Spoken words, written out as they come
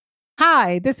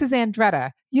Hi, this is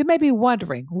Andretta. You may be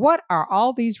wondering, what are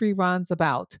all these reruns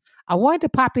about? I wanted to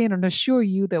pop in and assure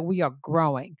you that we are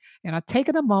growing and are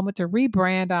taking a moment to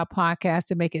rebrand our podcast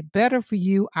to make it better for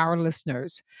you, our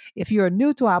listeners. If you are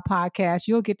new to our podcast,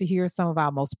 you'll get to hear some of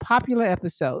our most popular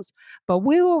episodes, but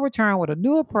we will return with a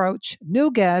new approach,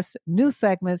 new guests, new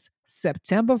segments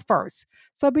September 1st.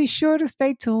 So be sure to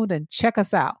stay tuned and check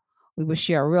us out. We will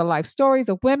share real life stories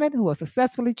of women who have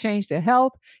successfully changed their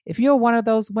health. If you're one of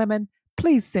those women,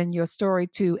 please send your story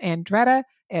to Andretta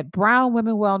at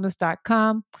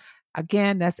brownwomenwellness.com.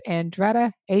 Again, that's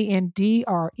Andretta, Andretta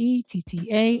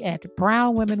at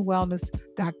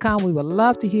brownwomenwellness.com. We would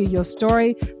love to hear your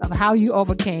story of how you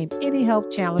overcame any health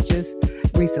challenges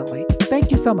recently. Thank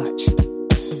you so much.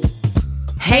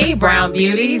 Hey, Brown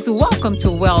Beauties. Welcome to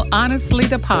Well Honestly,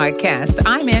 the podcast.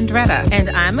 I'm Andretta. And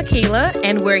I'm Akila,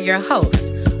 and we're your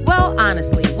hosts. Well,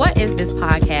 honestly, what is this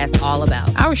podcast all about?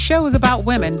 Our show is about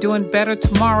women doing better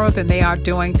tomorrow than they are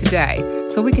doing today,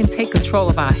 so we can take control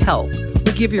of our health.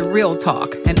 We give you real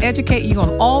talk and educate you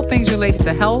on all things related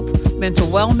to health, mental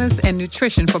wellness, and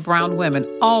nutrition for brown women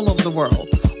all over the world.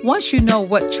 Once you know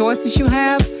what choices you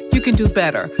have, you can do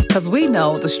better, because we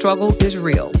know the struggle is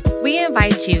real. We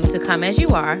invite you to come as you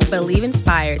are, but leave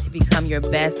inspired to become your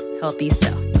best healthy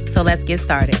self. So let's get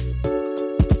started.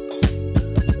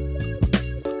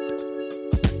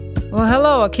 Well,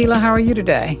 hello, Akila. How are you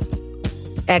today?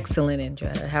 Excellent,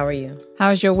 Andretta. How are you?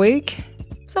 How's your week?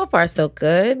 So far, so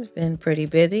good. Been pretty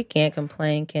busy. Can't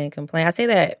complain. I say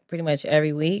that pretty much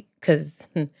every week because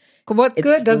what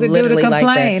good does it do to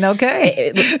complain? Like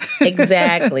okay.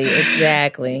 Exactly.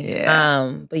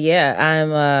 Yeah. But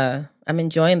yeah, I'm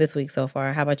enjoying this week so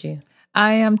far. How about you?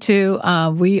 I am too.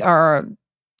 I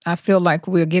feel like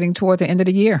we're getting toward the end of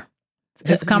the year.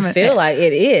 It's coming. You feel like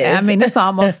it is. I mean, it's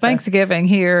almost Thanksgiving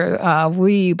here. By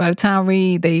the time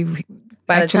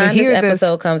this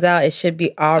episode comes out, it should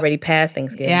be already past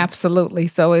Thanksgiving. Yeah, absolutely.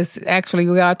 So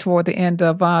we are toward the end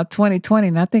of 2020,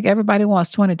 and I think everybody wants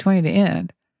 2020 to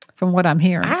end, from what I'm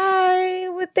hearing. I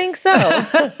would think so.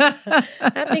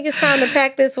 I think it's time to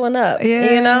pack this one up.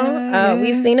 Yeah,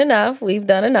 we've seen enough. We've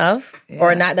done enough,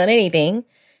 or not done anything,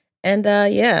 and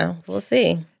we'll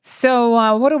see.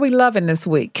 So, what are we loving this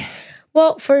week?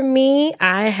 Well, for me,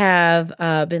 I have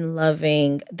been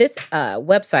loving this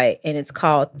website, and it's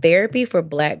called Therapy for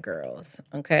Black Girls.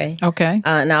 Okay.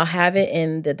 And I'll have it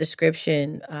in the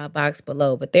description box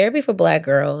below. But Therapy for Black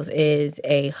Girls is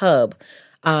a hub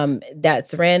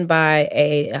that's ran by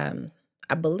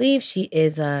I believe she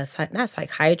is not a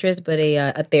psychiatrist, but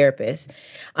a therapist,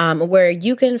 where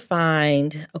you can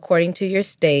find, according to your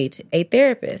state, a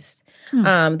therapist.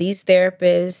 These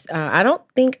therapists, I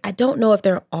don't know if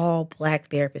they're all Black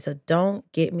therapists, so don't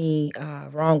get me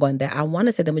wrong on that. I want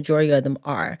to say the majority of them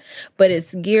are, but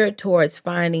it's geared towards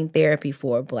finding therapy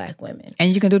for Black women.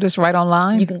 And you can do this right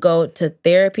online? You can go to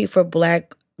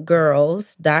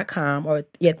therapyforblackgirls.com or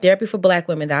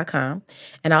therapyforblackwomen.com,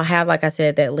 and I'll have, like I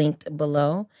said, that linked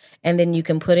below. And then you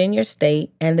can put in your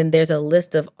state, and then there's a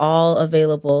list of all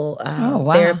available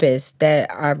therapists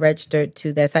that are registered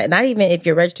to that site. Not even if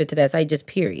you're registered to that site, just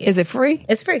period. Is it free?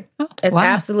 It's free. It's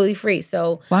absolutely free.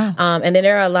 So, and then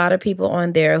there are a lot of people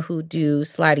on there who do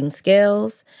sliding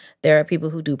scales. There are people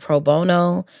who do pro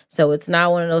bono. So it's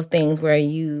not one of those things where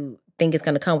you think it's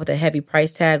going to come with a heavy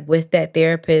price tag with that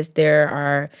therapist.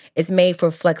 It's made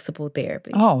for flexible therapy.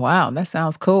 Oh, wow. That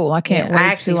sounds cool. I can't wait I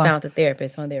actually found a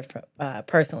therapist on there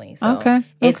personally. So okay.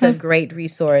 It's a great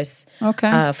resource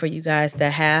for you guys to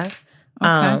have.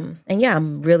 And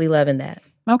I'm really loving that.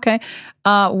 Okay.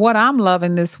 What I'm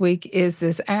loving this week is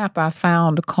this app I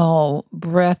found called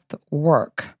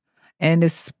Breathwork. And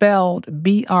it's spelled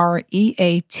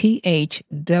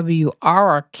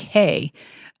BREATHWRK.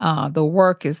 The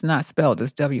work is not spelled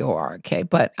as WORK,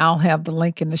 but I'll have the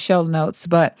link in the show notes.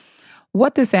 But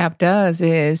what this app does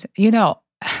is,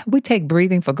 we take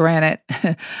breathing for granted.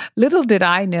 Little did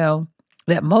I know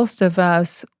that most of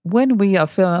us, when we are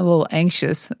feeling a little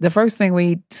anxious, the first thing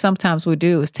we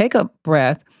do is take a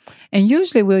breath. And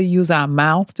usually we'll use our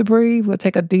mouth to breathe. We'll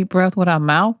take a deep breath with our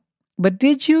mouth. But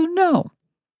did you know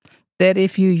that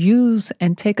if you use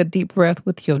and take a deep breath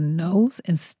with your nose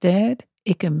instead,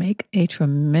 it can make a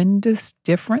tremendous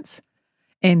difference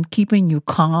in keeping you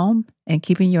calm and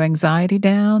keeping your anxiety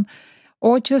down?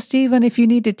 Or just even if you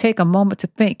need to take a moment to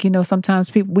think,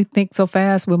 sometimes we think so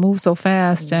fast, we move so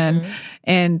fast. And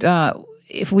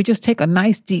if we just take a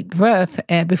nice deep breath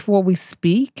and before we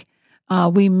speak,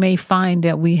 we may find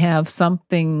that we have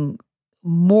something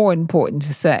more important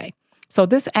to say. So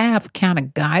this app kind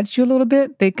of guides you a little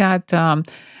bit. They got,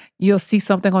 You'll see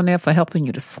something on there for helping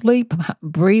you to sleep,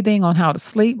 breathing on how to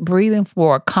sleep, breathing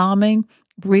for calming,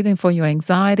 breathing for your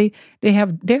anxiety.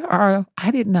 There are, I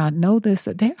did not know this,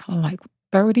 there are like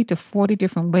 30 to 40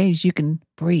 different ways you can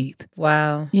breathe.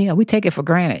 Wow. Yeah, we take it for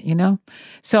granted, you know?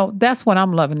 So that's what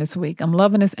I'm loving this week. I'm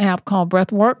loving this app called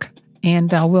Breathwork,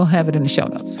 and we'll have it in the show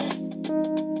notes.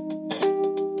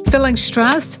 Feeling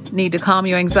stressed? Need to calm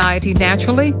your anxiety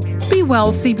naturally? Be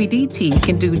Well CBD tea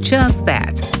can do just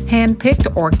that. Hand-picked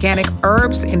organic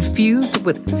herbs infused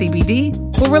with CBD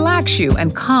will relax you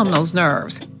and calm those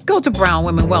nerves. Go to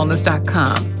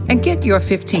brownwomenwellness.com and get your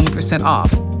 15%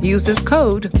 off. Use this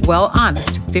code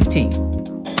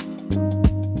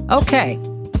WellHonest15. Okay,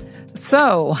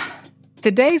 so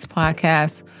today's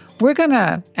podcast, we're going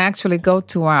to actually go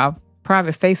to our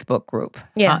private Facebook group.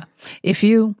 Yeah. If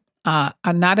you are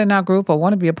not in our group or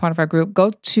want to be a part of our group, go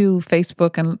to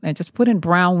Facebook and just put in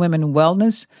Brown Women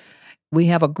Wellness. We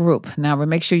have a group. Now,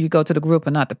 make sure you go to the group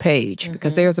and not the page,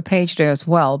 because there's a page there as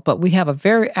well. But we have a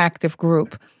very active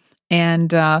group.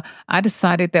 And I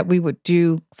decided that we would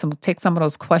take some of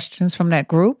those questions from that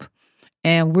group,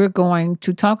 and we're going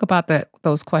to talk about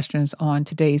those questions on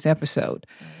today's episode.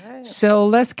 All right. So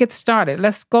let's get started.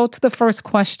 Let's go to the first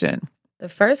question. The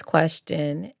first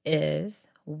question is,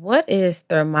 what is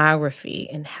thermography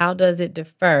and how does it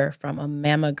differ from a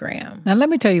mammogram? Now, let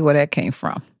me tell you where that came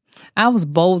from. I was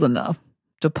bold enough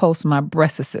to post my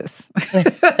breastises.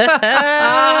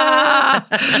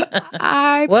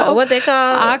 What they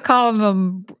call? I call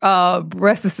them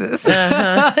breastises.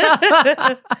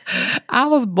 Uh-huh. I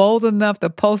was bold enough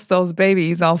to post those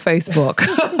babies on Facebook.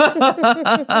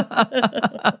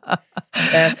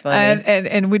 That's funny.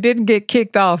 And we didn't get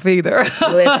kicked off either.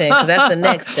 Listen, because that's the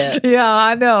next step. Yeah,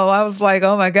 I know. I was like,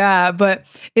 oh my God. But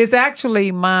it's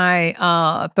actually my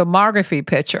thermography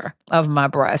picture of my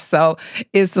breast. So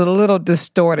it's a little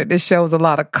distorted. It shows a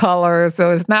lot of color.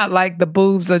 So it's not like the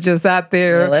boobs are just out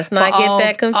there. Well, let's not get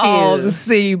that confused. All to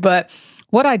see. But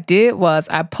what I did was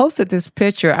I posted this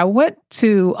picture. I went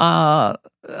to the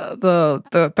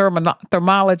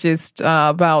thermologist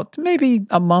about maybe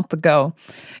a month ago.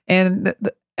 And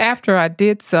after I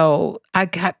did so,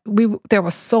 there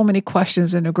were so many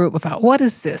questions in the group about, what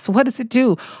is this? What does it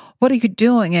do? What are you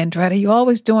doing, Andretta? You're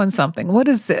always doing something. What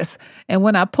is this? And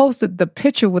when I posted the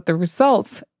picture with the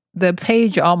results, the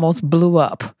page almost blew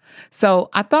up. So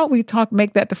I thought we'd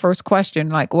make that the first question,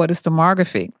 like, what is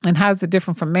thermography and how is it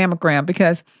different from mammogram?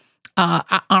 Because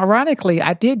ironically,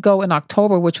 I did go in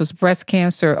October, which was Breast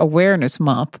Cancer Awareness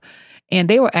Month, and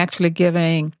they were actually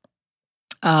giving,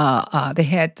 they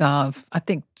had, I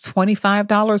think,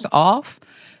 $25 off.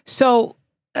 So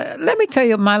let me tell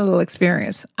you my little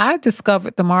experience. I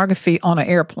discovered thermography on an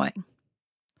airplane.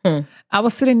 I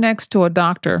was sitting next to a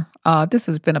doctor. This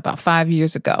has been about 5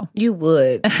 years ago. You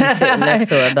would be sitting next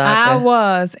to a doctor. I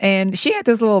was. And she had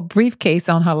this little briefcase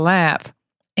on her lap.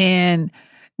 And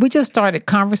we just started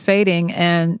conversating.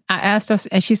 And I asked her,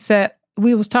 and she said,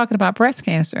 we was talking about breast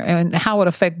cancer and how it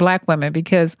affect Black women,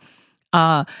 because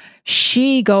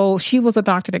she was a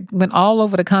doctor that went all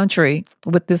over the country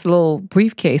with this little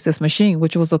briefcase, this machine,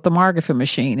 which was a thermography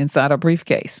machine inside a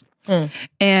briefcase.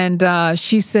 And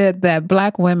she said that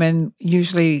Black women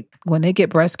usually, when they get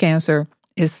breast cancer,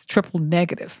 is triple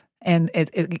negative, and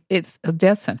it's a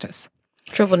death sentence.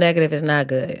 Triple negative is not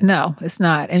good. No, it's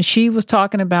not. And she was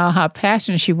talking about how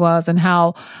passionate she was and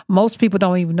how most people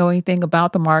don't even know anything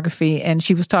about thermography. And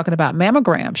she was talking about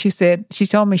mammogram. She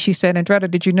told me, Andretta,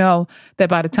 did you know that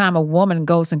by the time a woman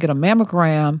goes and get a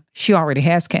mammogram, she already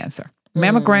has cancer?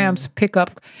 Mammograms pick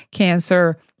up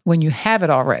cancer when you have it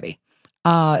already.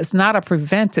 It's not a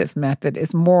preventive method.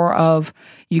 It's more of,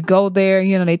 you go there,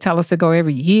 they tell us to go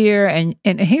every year. And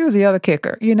here's the other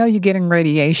kicker. You're getting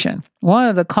radiation. One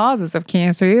of the causes of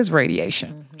cancer is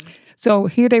radiation. So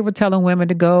here they were telling women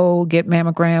to go get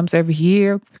mammograms every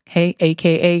year,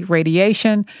 AKA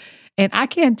radiation. And I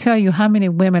can't tell you how many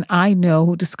women I know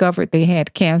who discovered they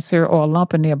had cancer or a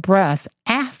lump in their breast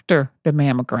after the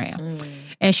mammogram.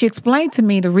 And she explained to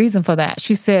me the reason for that.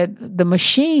 She said the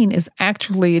machine is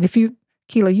actually,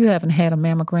 Keila, you haven't had a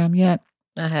mammogram yet.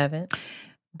 I haven't.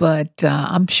 But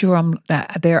I'm sure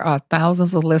that there are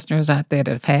thousands of listeners out there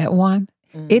that have had one.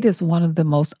 It is one of the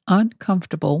most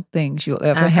uncomfortable things you'll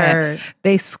ever have.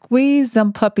 They squeeze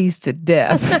them puppies to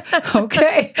death.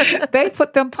 Okay, they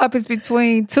put them puppies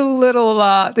between two little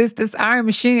this iron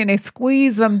machine, and they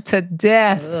squeeze them to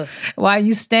death while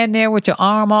you stand there with your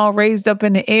arm all raised up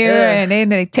in the air, and then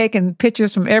they taking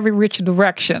pictures from every which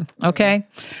direction. Okay,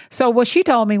 so what she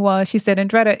told me was, she said,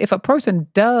 Andretta, if a person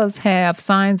does have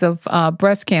signs of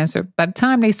breast cancer, by the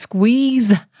time they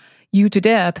squeeze you to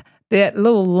death, that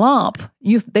little lump,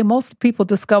 most people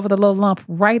discover the little lump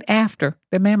right after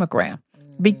the mammogram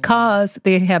because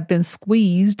they have been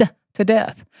squeezed to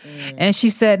death. And she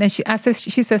said,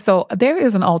 she said, so there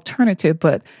is an alternative,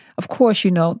 but of course,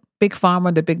 Big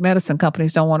Pharma, the big medicine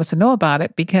companies don't want us to know about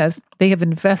it because they have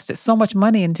invested so much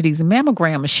money into these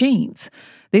mammogram machines.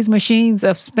 These machines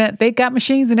they got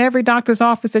machines in every doctor's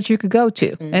office that you could go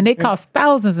to. And they cost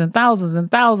thousands and thousands and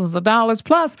thousands of dollars.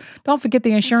 Plus, don't forget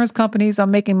the insurance companies are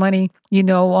making money,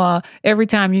 every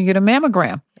time you get a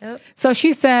mammogram. Yep. So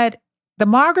she said, the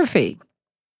mammography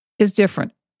is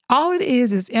different. All it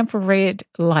is infrared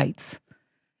lights.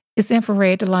 It's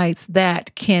infrared lights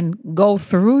that can go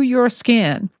through your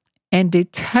skin and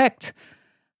detect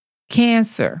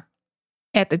cancer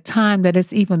at the time that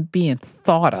it's even being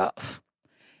thought of.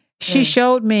 She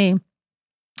showed me, and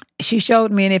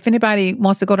if anybody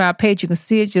wants to go to our page, you can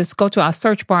see it. Just go to our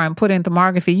search bar and put in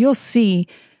thermography. You'll see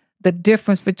the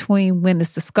difference between when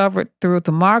it's discovered through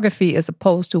thermography as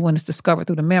opposed to when it's discovered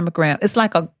through the mammogram. It's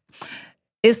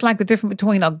like the difference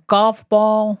between a golf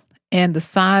ball and the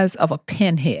size of a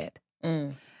pinhead.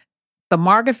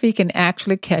 Thermography can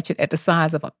actually catch it at the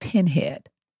size of a pinhead.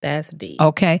 That's deep.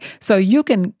 Okay. So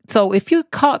if you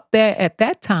caught that at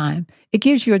that time, it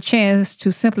gives you a chance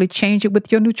to simply change it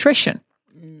with your nutrition.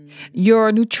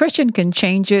 Your nutrition can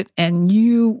change it and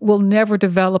you will never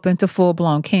develop into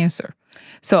full-blown cancer.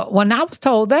 So when I was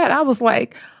told that, I was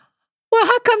like, well,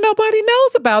 how come nobody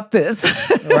knows about this?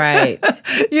 Right.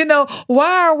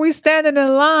 Why are we standing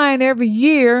in line every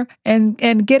year and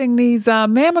getting these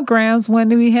mammograms when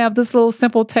we have this little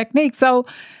simple technique? So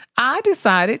I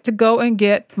decided to go and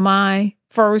get my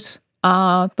first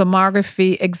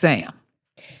thermography exam.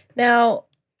 Now,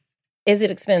 is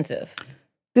it expensive?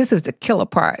 This is the killer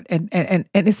part. And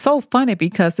it's so funny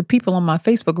because the people on my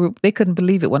Facebook group, they couldn't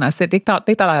believe it when I said they thought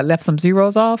I left some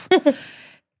zeros off.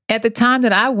 At the time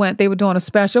that I went, they were doing a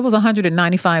special. It was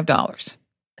 $195.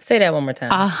 Say that one more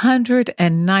time.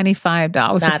 $195.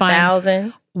 Not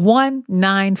 1,000.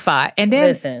 195, and then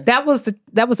listen, that was the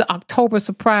October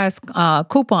surprise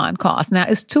coupon cost. Now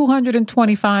it's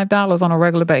 $225 on a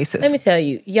regular basis. Let me tell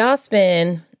you, y'all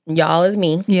is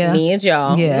me, me is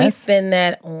y'all. Yes. We spend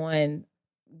that on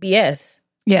BS.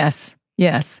 Yes,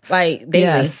 like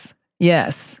daily.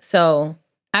 Yes. So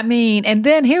I mean, and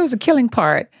then here's the killing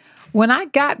part. When I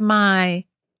got my,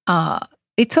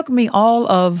 it took me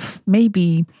all of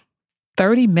maybe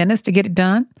 30 minutes to get it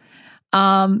done.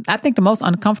 I think the most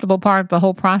uncomfortable part of the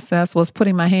whole process was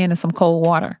putting my hand in some cold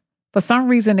water. For some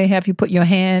reason, they have you put your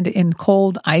hand in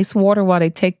cold ice water while they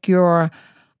take your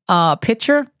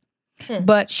picture.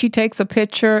 But she takes a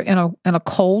picture in a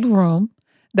cold room.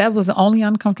 That was the only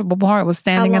uncomfortable part. Was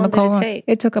standing in the cold room.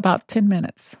 It took about 10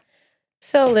 minutes.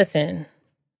 So listen,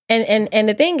 and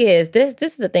the thing is, this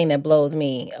is the thing that blows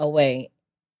me away.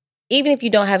 Even if you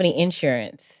don't have any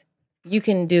insurance, you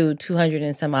can do $200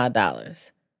 and some odd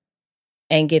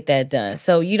and get that done.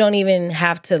 So you don't even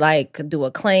have to do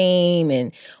a claim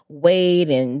and wait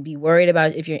and be worried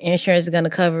about if your insurance is going to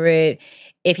cover it.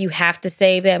 If you have to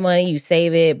save that money, you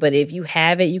save it. But if you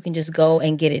have it, you can just go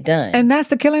and get it done. And that's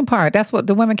the killing part. That's what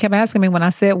the women kept asking me when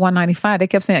I said 195. They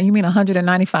kept saying, "You mean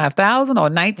 195,000 or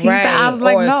 19,000?" Right. I was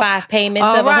like, or no. 5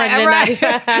 payments of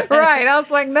 195. Right. I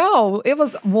was like, no. It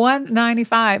was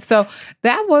 195. So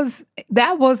that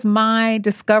was my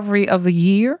discovery of the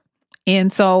year.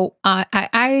 And so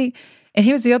and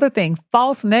here's the other thing.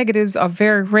 False negatives are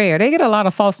very rare. They get a lot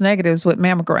of false negatives with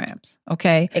mammograms.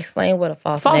 Okay. Explain what a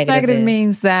false negative is.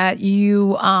 Means that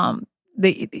you,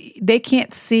 they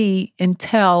can't see and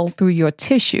tell through your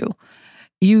tissue.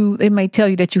 They may tell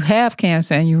you that you have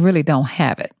cancer and you really don't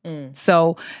have it.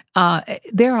 So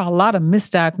there are a lot of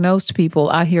misdiagnosed people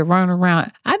out here running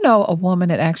around. I know a woman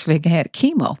that actually had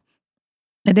chemo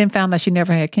and then found that she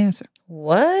never had cancer.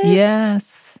 What?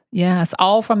 Yes,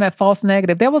 all from that false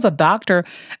negative. There was a doctor,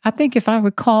 I think if I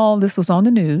recall, this was on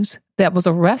the news, that was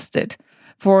arrested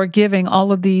for giving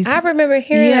all of these. I remember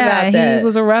hearing about that. He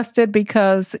was arrested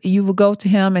because you would go to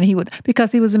him and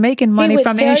because he was making money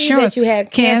from insurance. He would tell you that you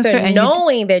had cancer and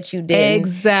knowing that you did.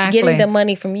 Exactly. Getting the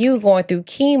money from you going through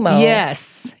chemo.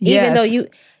 Yes. Even though you...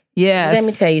 Yes. Let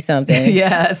me tell you something.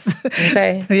 Yes.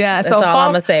 Okay. Yeah. That's all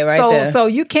I'm going to say there. So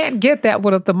you can't get that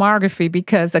with a thermography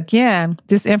because, again,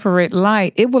 this infrared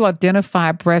light, it will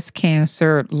identify breast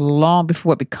cancer long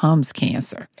before it becomes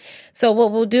cancer. So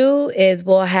what we'll do is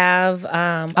we'll have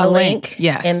a link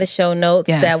in the show notes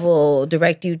that will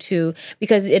direct you to,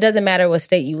 because it doesn't matter what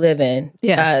state you live in.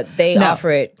 Yes. They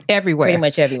offer it everywhere. Pretty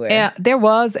much everywhere. There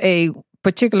was a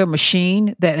particular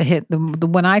machine that hit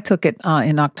when I took it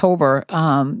in October.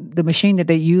 The machine that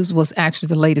they used was actually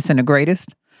the latest and the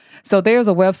greatest. So there's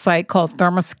a website called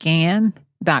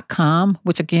thermoscan.com,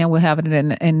 which again, we'll have it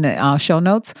in the show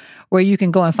notes, where you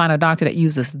can go and find a doctor that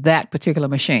uses that particular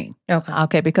machine.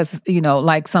 Okay. Because,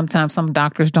 like sometimes some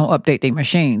doctors don't update their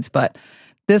machines, but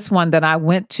this one that I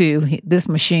went to, this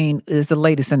machine is the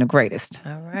latest and the greatest.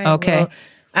 All right. Okay. Well,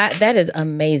 that is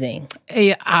amazing.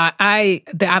 Yeah,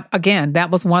 again,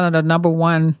 that was one of the number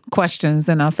one questions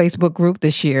in our Facebook group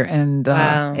this year, and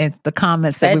the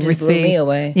comments that we received. Blew me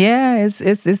away. Yeah,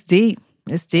 it's deep.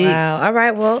 It's deep. Wow. All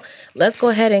right. Well, let's go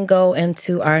ahead and go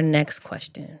into our next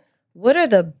question. What are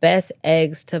the best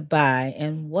eggs to buy,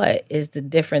 and what is the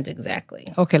difference exactly?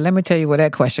 Okay, let me tell you where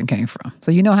that question came from.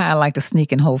 So you know how I like to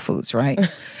sneak in Whole Foods, right?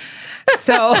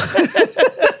 So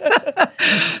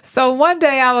one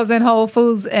day I was in Whole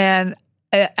Foods and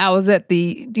I was at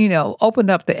the, opened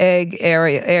up the egg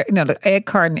area, the egg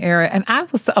carton area, and I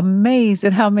was amazed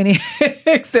at how many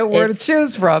eggs there were to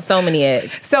choose from. So many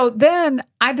eggs. So then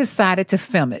I decided to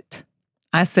film it.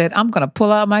 I said, I'm going to pull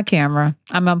out my camera.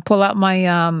 I'm going to pull out my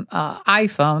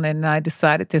iPhone, and I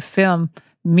decided to film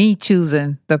me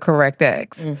choosing the correct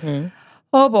eggs. Mm-hmm.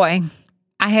 Oh, boy.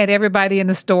 I had everybody in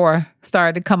the store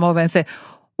started to come over and say,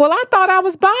 well, I thought I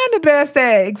was buying the best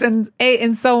eggs and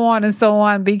so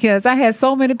on, because I had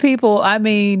so many people. I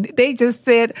mean, they just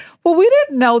said, well, we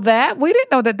didn't know that. We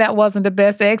didn't know that wasn't the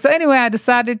best egg. So anyway, I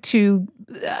decided to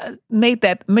make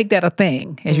that a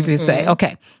thing, as you could say.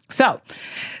 Okay. So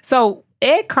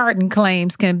egg carton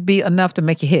claims can be enough to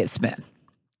make your head spin.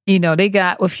 They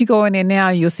got, if you go in there now,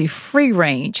 you'll see free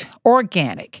range,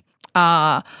 organic,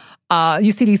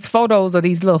 you see these photos of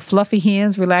these little fluffy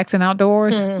hens relaxing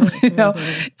outdoors.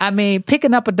 I mean,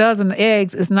 picking up a dozen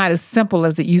eggs is not as simple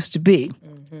as it used to be.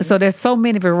 Mm-hmm. So there's so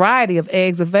many variety of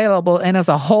eggs available, and there's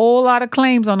a whole lot of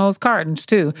claims on those cartons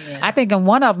too. Yeah. I think in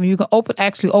one of them you can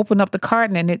open up the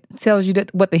carton and it tells you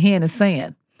what the hen is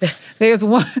saying. There's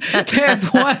one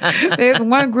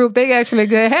group, they actually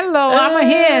go, hello, I'm a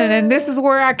hen, and this is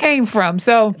where I came from.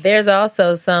 So there's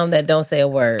also some that don't say a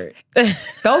word. Those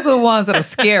are the ones that are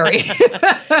scary.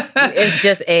 It's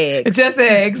just eggs. Just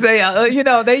eggs.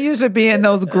 They usually be in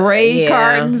those gray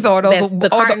cartons or the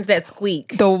cartons that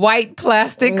squeak. The white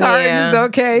plastic cartons.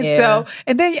 Okay. Yeah. So,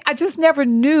 and then I just never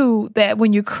knew that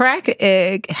when you crack an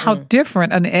egg, how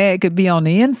different an egg could be on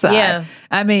the inside. Yeah.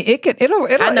 I mean, it'll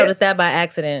I noticed that by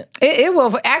accident. It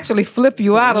will actually flip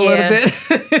you out a little bit.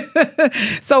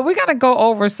 So we're going to go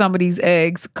over some of these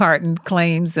eggs carton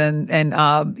claims and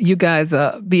you guys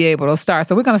be able to start.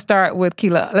 So we're going to start with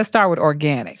Keila. Let's start with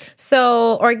organic.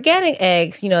 So organic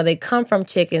eggs, they come from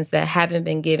chickens that haven't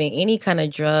been given any kind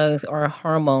of drugs or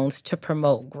hormones to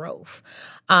promote growth.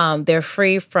 They're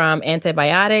free from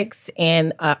antibiotics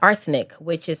and arsenic,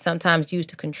 which is sometimes used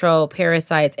to control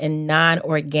parasites in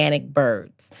non-organic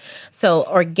birds. So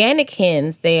organic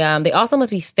hens, they also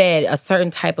must be fed a certain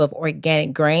type of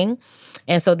organic grain.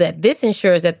 And so that this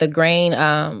ensures that the grain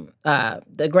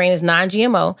is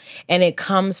non-GMO, and it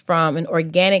comes from an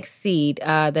organic seed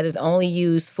that is only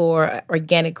used for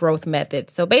organic growth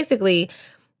methods. So basically,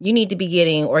 you need to be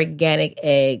getting organic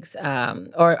eggs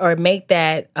or make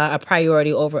that a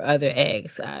priority over other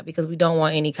eggs because we don't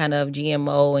want any kind of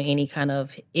GMO and any kind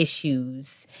of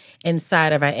issues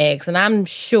inside of our eggs. And I'm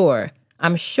sure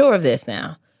of this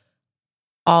now.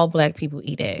 All Black people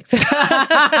eat eggs.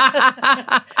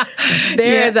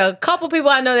 There's a couple people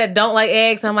I know that don't like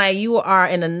eggs. I'm like, you are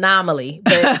an anomaly,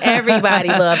 but everybody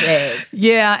loves eggs.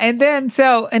 Yeah. And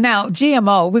now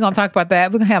GMO, we're going to talk about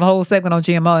that. We're going to have a whole segment on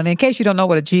GMO. And in case you don't know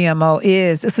what a GMO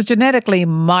is, it's a genetically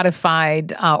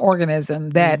modified organism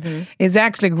that is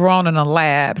actually grown in a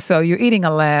lab. So you're eating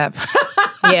a lab.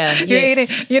 Yeah, you're eating,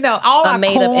 all our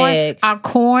corn, our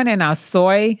corn and our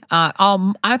soy.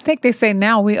 I think they say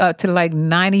now we up to like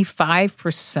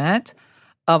 95%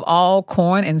 of all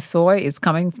corn and soy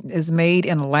is made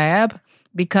in a lab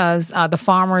because the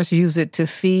farmers use it to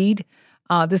feed.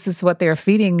 This is what they're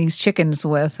feeding these chickens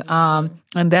with, and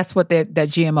that's what that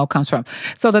GMO comes from.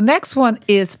 So the next one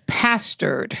is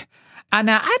pastured.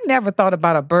 Now, I never thought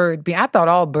about a bird being, I thought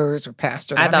all birds were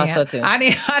pastured. I thought so too.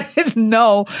 I didn't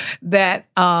know that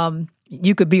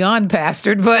you could be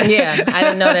unpastured, but yeah, I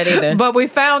didn't know that either. But we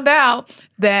found out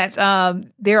that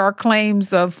there are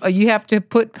claims of you have to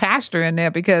put pasture in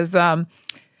there because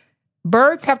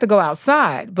birds have to go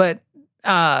outside, but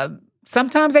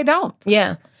sometimes they don't.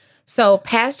 Yeah. So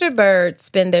pasture birds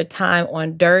spend their time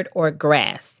on dirt or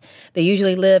grass. They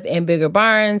usually live in bigger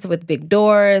barns with big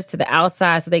doors to the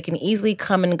outside so they can easily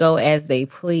come and go as they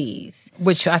please.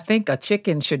 Which I think a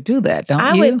chicken should do that, don't you?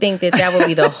 I would think that would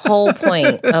be the whole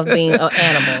point of being an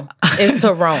animal, is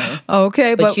to roam.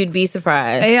 Okay. But you'd be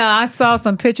surprised. Yeah, I saw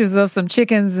some pictures of some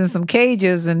chickens in some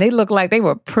cages, and they looked like they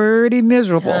were pretty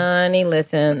miserable. Honey,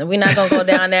 listen, we're not going to go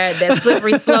down that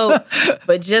slippery slope,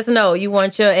 but just know you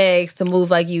want your eggs to move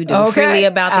like you do, freely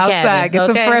about the outside, cabin. Get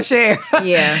some fresh air.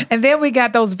 Yeah. And then we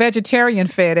got those vegetarian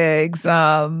fed eggs. They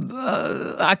call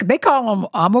them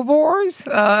omnivores.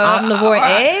 Omnivore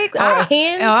eggs or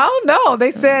hens? I don't know.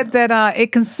 They said that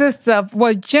it consists of,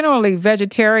 generally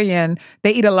vegetarian,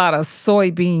 they eat a lot of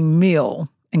soybean meal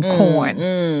and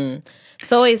corn.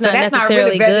 Soy is not that's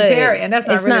necessarily not really vegetarian. good. That's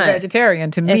not really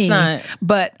vegetarian to me. It's not.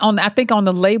 But I think on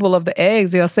the label of the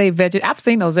eggs, they'll say I've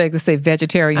seen those eggs that say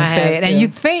vegetarian fed, and you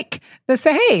think they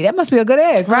say, "Hey, that must be a good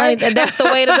egg, right?" That's the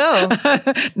way to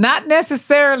go. Not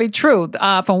necessarily true.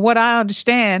 From what I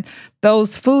understand,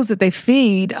 those foods that they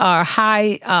feed are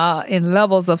high in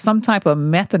levels of some type of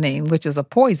methionine, which is a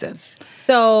poison.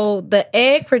 So the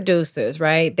egg producers,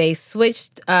 right? They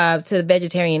switched to the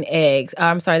vegetarian eggs.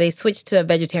 They switched to a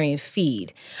vegetarian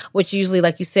feed, which usually,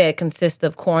 like you said, consists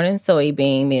of corn and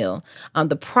soybean meal.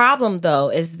 The problem, though,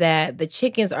 is that the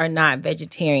chickens are not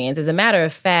vegetarians. As a matter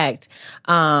of fact,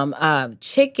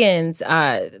 chickens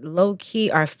low key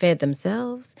are fed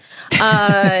themselves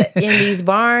in these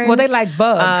barns. Well, they like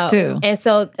bugs too, and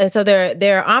so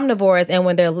they're omnivores. And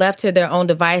when they're left to their own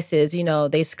devices,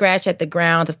 they scratch at the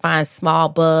ground to find small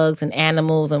bugs and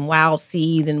animals and wild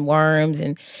seeds and worms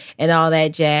and all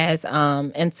that jazz.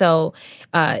 And so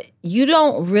you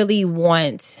don't really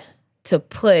want to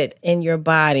put in your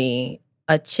body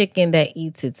a chicken that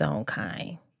eats its own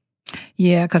kind.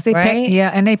 Yeah, because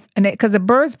because the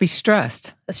birds be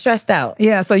stressed out.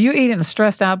 Yeah, so you're eating a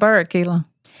stressed out bird, Keila.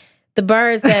 The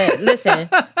birds that, listen,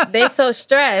 they so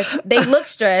stressed, they look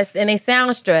stressed and they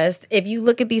sound stressed. If you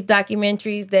look at these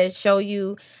documentaries that show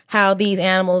you how these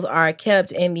animals are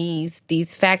kept in these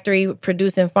factory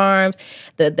producing farms,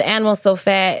 the animals so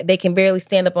fat, they can barely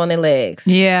stand up on their legs.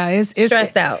 Yeah, it's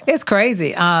stressed out. It's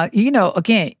crazy.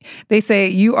 Again, they say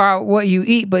you are what you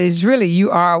eat, but it's really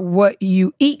you are what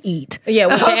you eat. Yeah,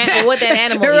 what that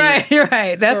animal eats.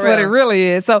 Right. That's what it really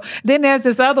is. So then there's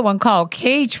this other one called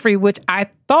cage free, which I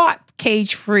thought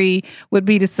cage free would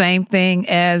be the same thing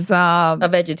as a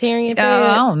vegetarian food.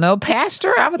 I don't know,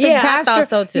 pasture. I would think pasture. I thought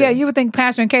so too. Yeah, you would think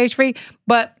pasture and cage free,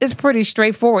 but it's pretty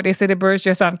straightforward. They say the birds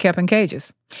just aren't kept in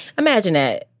cages. Imagine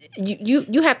that.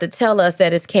 You have to tell us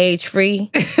that it's cage free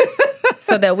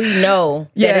so that we know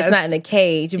that it's not in a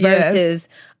cage versus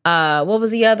what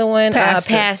was the other one?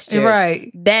 Pasture.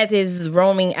 Right. That is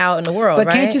roaming out in the world,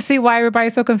 but can't you see why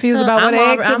everybody's so confused about what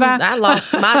eggs are about? I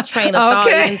lost my train of thought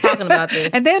even talking about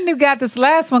this. And then you got this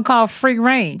last one called free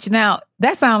range. Now,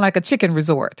 that sounds like a chicken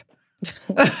resort.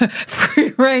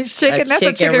 Free range chicken. That's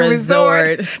a chicken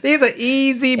resort. These are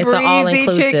easy, breezy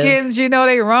chickens.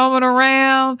 They roaming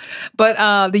around.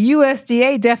 But the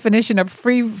USDA definition of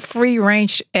free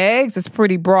range eggs is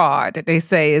pretty broad. They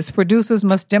say is producers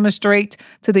must demonstrate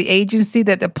to the agency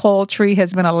that the poultry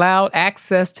has been allowed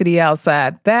access to the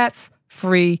outside. That's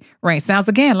free range. Sounds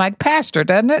again like pasture,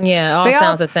 doesn't it? Yeah, it all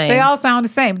sounds the same. They all sound the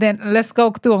same. Then let's go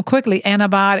through them quickly.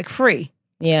 Antibiotic free.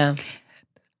 Yeah.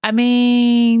 I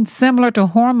mean, similar to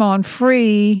hormone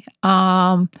free,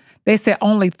 they say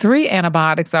only 3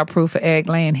 antibiotics are approved for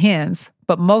egg-laying hens,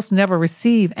 but most never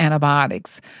receive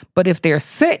antibiotics. But if they're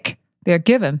sick, they're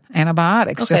given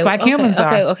antibiotics, just like humans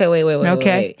are. Okay, wait.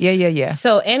 Okay, yeah.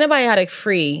 So antibiotic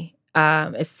free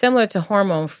is similar to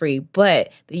hormone free, but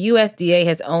the USDA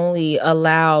has only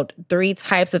allowed 3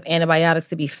 types of antibiotics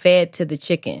to be fed to the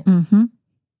chicken. Mm-hmm.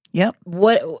 Yep.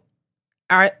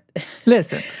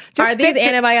 Listen, are these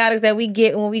antibiotics that we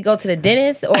get when we go to the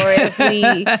dentist, or if we,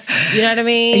 you know what I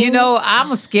mean?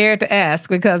 I'm scared to ask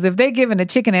because if they're giving the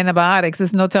chicken antibiotics,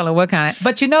 there's no telling what kind.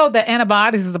 But the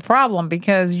antibiotics is a problem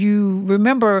because you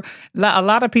remember a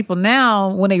lot of people now,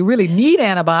 when they really need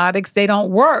antibiotics, they don't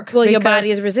work. Well, your body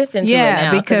is resistant to it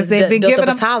now. Because they've been giving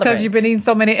them because you've been eating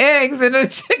so many eggs and the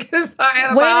chickens are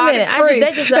antibiotic Wait a minute, free.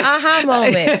 that's just an aha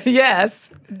moment. Yes,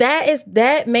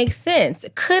 that makes sense.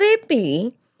 Could it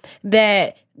be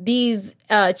that these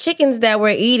chickens that we're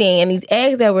eating and these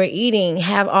eggs that we're eating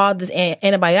have all this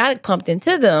antibiotic pumped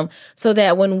into them so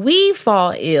that when we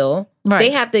fall ill, they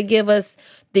have to give us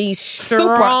these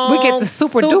strong, we get the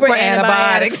super duper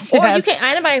antibiotics. Or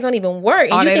antibiotics don't even work.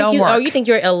 They don't work. Or you think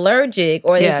you're allergic,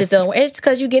 or it's just don't work. It's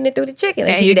because you're getting it through the chicken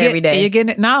that you eat every day. You're getting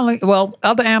it not only,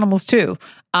 other animals too.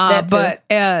 But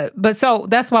so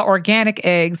that's why organic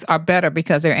eggs are better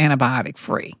because they're antibiotic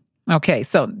free. Okay,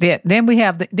 so then we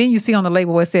have then you see on the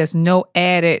label where it says no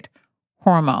added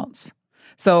hormones.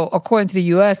 So according to the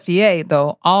USDA,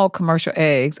 though, all commercial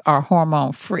eggs are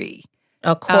hormone free.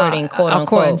 According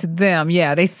to them,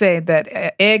 yeah, they say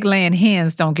that egg-laying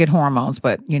hens don't get hormones,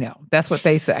 but that's what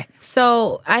they say.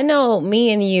 So I know me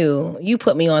and you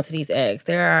put me onto these eggs.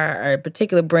 There are a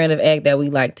particular brand of egg that we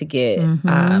like to get.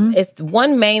 Mm-hmm. It's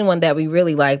one main one that we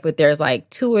really like, but there's like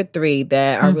 2 or 3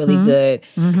 that are really good.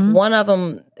 Mm-hmm. One of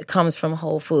them comes from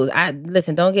Whole Foods.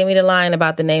 Listen, don't get me to lying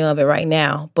about the name of it right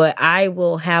now, but I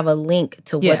will have a link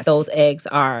to what those eggs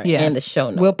are in the show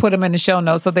notes. We'll put them in the show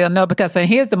notes so they'll know, because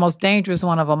here's the most dangerous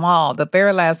one of them all. The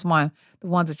very last one, the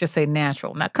ones that just say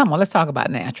natural. Now, come on, let's talk about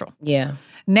natural. Yeah.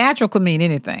 Natural could mean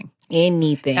anything.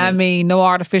 Anything. I mean, no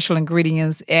artificial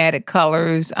ingredients, added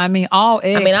colors. I mean, all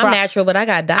eggs. I mean, I'm natural, but I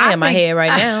got dye in my head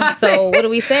right now. So what are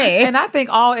we saying? And I think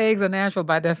all eggs are natural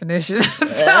by definition.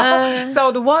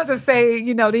 So the ones that say,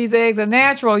 these eggs are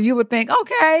natural, you would think,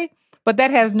 okay, but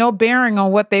that has no bearing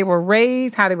on what they were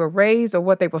raised, how they were raised, or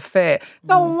what they were fed.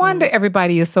 No wonder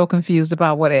everybody is so confused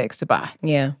about what eggs to buy.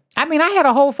 Yeah. I mean, I had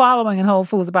a whole following in Whole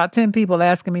Foods, about 10 people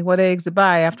asking me what eggs to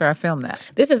buy after I filmed that.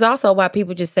 This is also why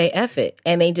people just say F it,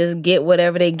 and they just get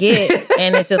whatever they get.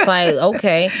 And it's just like,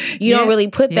 okay, you don't really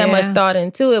put that much thought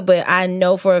into it. But I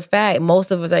know for a fact,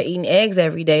 most of us are eating eggs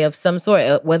every day of some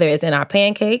sort, whether it's in our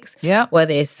pancakes,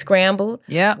 whether it's scrambled,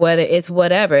 whether it's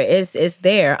whatever, it's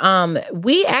there.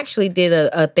 We actually did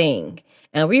a thing,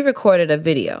 and we recorded a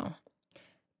video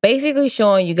basically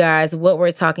showing you guys what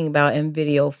we're talking about in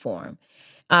video form.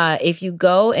 If you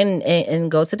go and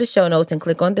go to the show notes and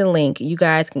click on the link, you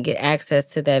guys can get access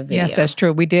to that video. Yes, that's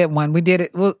true. We did one. We did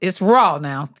it. Well, it's raw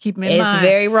now. Keep in mind. It's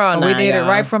very raw now. We did it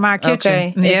right from our kitchen.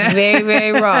 Okay. It's very,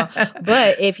 very raw.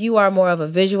 But if you are more of a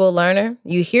visual learner,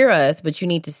 you hear us, but you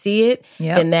need to see it,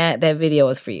 then that video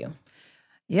is for you.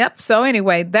 Yep. So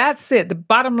anyway, that's it. The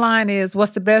bottom line is,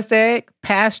 what's the best egg?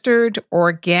 Pastured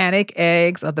organic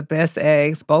eggs are the best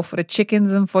eggs, both for the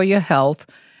chickens and for your health.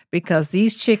 Because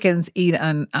these chickens eat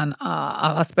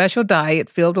a special diet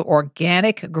filled with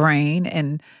organic grain,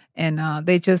 and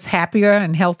they're just happier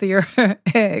and healthier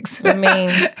eggs. I mean,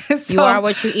 you are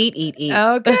what you eat.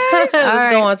 Okay.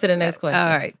 Let's go on to the next question. All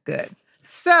right, good.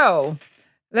 So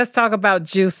let's talk about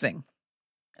juicing.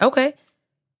 Okay.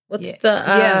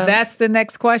 That's the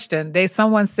next question.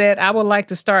 Someone said, I would like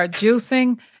to start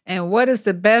juicing. And what is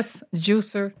the best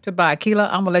juicer to buy? Keila,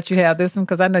 I'm going to let you have this one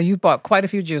because I know you bought quite a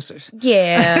few juicers.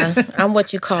 Yeah, I'm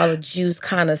what you call a juice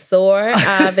connoisseur.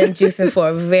 I've been juicing for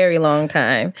a very long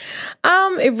time.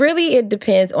 It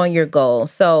depends on your goal.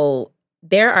 So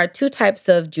there are 2 types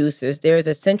of juicers. There's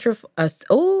a centrifugal.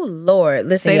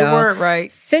 Listen, say y'all. The word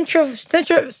right.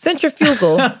 Centrifugal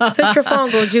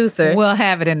juicer. We'll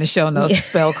have it in the show notes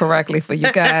spelled correctly for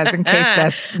you guys in case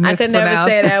that's mispronounced. I could never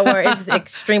say that word. It's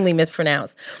extremely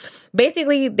mispronounced.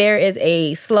 Basically, there is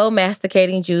a slow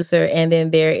masticating juicer, and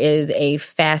then there is a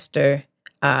faster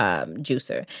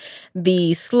juicer.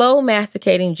 The slow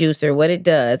masticating juicer, what it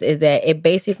does is that it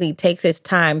basically takes its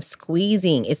time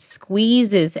squeezing. It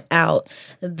squeezes out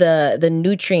the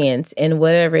nutrients in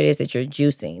whatever it is that you're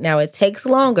juicing. Now, it takes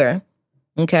longer.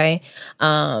 Okay.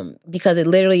 Because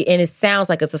it sounds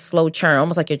like it's a slow churn,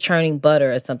 almost like you're churning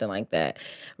butter or something like that.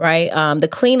 Right. The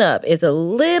cleanup is a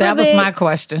little bit. That was my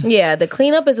question. Yeah. The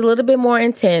cleanup is a little bit more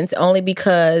intense only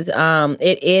because,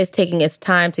 it is taking its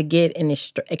time to get and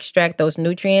extract those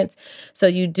nutrients. So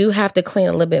you do have to clean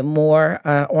a little bit more,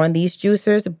 on these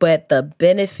juicers, but the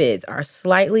benefits are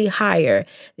slightly higher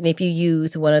than if you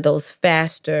use one of those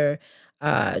faster,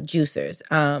 juicers.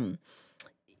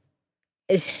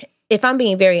 If I'm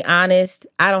being very honest,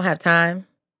 I don't have time.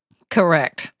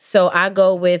 Correct. So I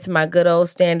go with my good old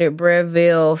standard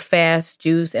Breville fast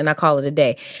juice, and I call it a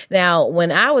day. Now,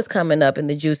 when I was coming up in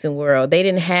the juicing world, they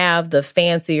didn't have the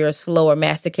fancier, slower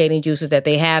masticating juices that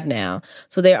they have now.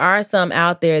 So there are some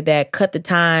out there that cut the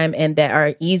time and that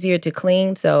are easier to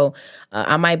clean. So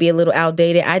I might be a little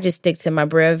outdated. I just stick to my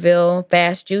Breville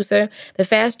fast juicer. The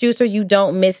fast juicer, you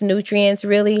don't miss nutrients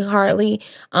really hardly.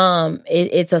 When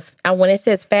it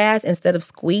says fast, instead of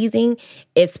squeezing,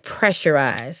 it's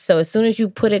pressurized. So as soon as you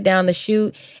put it down the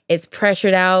chute, it's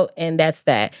pressured out, and that's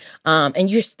that. And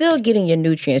you're still getting your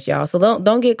nutrients, y'all. So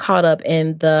don't get caught up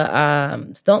in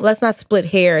let's not split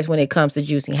hairs when it comes to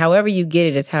juicing. However you get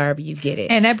it is however you get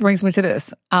it. And that brings me to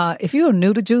this. If you're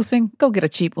new to juicing, go get a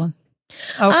cheap one.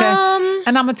 Okay.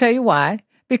 And I'm gonna tell you why.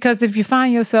 Because if you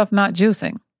find yourself not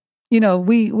juicing,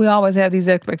 we always have these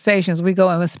expectations. We go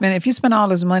and spend. If you spend all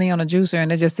this money on a juicer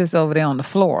and it just sits over there on the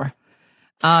floor,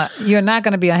 you're not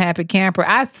going to be a happy camper.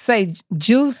 I say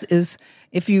juice is,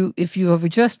 if you are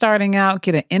just starting out,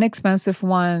 get an inexpensive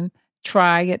one.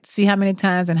 Try it, see how many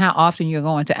times and how often you're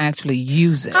going to actually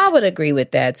use it. I would agree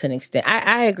with that to an extent.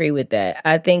 I agree with that.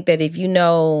 I think that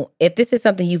if this is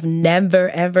something you've never,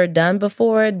 ever done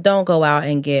before, don't go out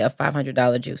and get a $500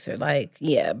 juicer. Like,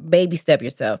 yeah, baby step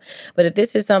yourself. But if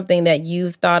this is something that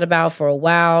you've thought about for a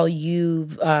while,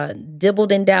 you've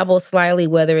dibbled and dabbled slightly,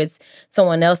 whether it's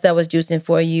someone else that was juicing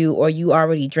for you or you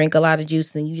already drink a lot of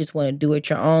juice and you just want to do it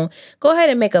your own, go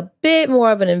ahead and make a bit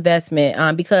more of an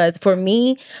investment. Because for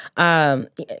me, I'm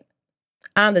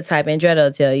the type, Andretta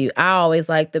will tell you, I always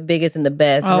like the biggest and the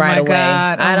best right away.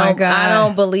 I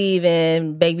don't believe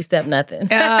in baby step nothing.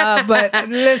 But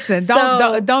listen,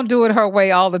 don't do it her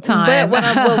way all the time. But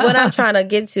what I'm trying to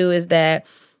get to is that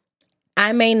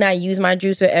I may not use my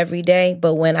juicer every day,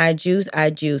 but when I juice,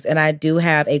 and I do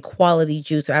have a quality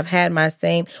juicer.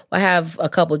 I have a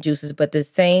couple juicers, but the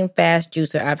same fast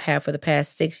juicer I've had for the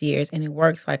past 6 years, and it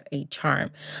works like a charm.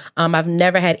 I've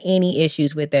never had any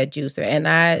issues with that juicer, and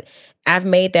I've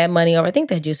made that money over. I think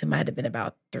that juicer might have been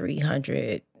about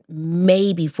 $300,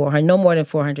 maybe $400, no more than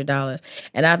 $400,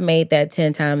 and I've made that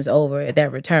 10 times over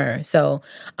that return. So,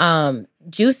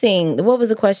 juicing. What was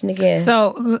the question again?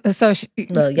 So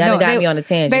look, y'all got me on a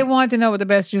tangent. They wanted to know what the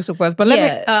best juicer was, but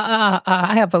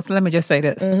let me just say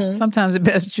this. Mm-hmm. Sometimes the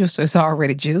best juicer is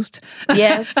already juiced.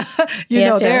 Yes,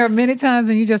 there are many times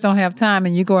when you just don't have time,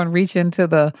 and you go and reach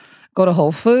into go to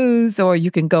Whole Foods, or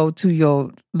you can go to your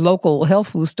local health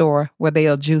food store where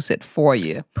they'll juice it for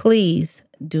you. Please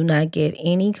do not get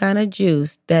any kind of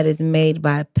juice that is made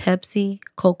by Pepsi,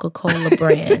 Coca-Cola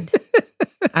brand.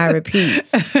 I repeat,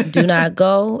 do not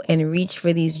go and reach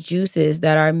for these juices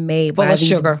that are made by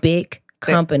these big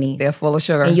companies. They're full of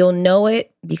sugar. And you'll know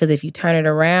it because if you turn it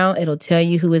around, it'll tell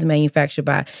you who is manufactured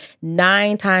by.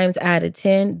 9 times out of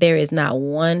 10, there is not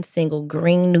one single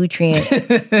green nutrient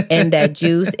in that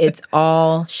juice. It's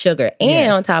all sugar.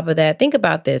 And on top of that, think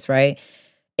about this, right?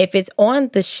 If it's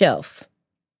on the shelf,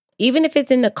 even if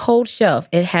it's in the cold shelf,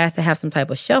 it has to have some type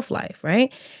of shelf life,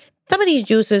 right? Some of these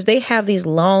juicers, they have these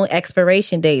long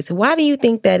expiration dates. Why do you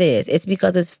think that is? It's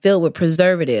because it's filled with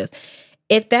preservatives.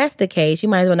 If that's the case, you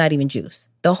might as well not even juice.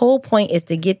 The whole point is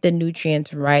to get the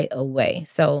nutrients right away.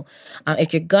 So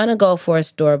if you're going to go for a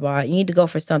store-bought, you need to go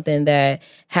for something that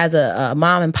has a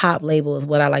mom and pop label is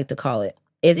what I like to call it.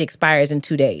 It expires in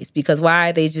 2 days because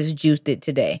why? They just juiced it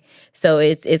today. So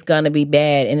it's going to be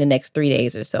bad in the next 3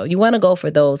 days or so. You want to go for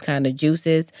those kind of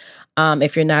juices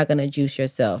if you're not going to juice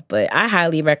yourself. But I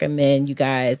highly recommend you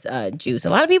guys juice. A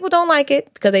lot of people don't like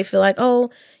it because they feel like,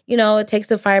 it takes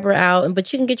the fiber out,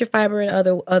 but you can get your fiber in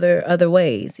other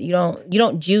ways. You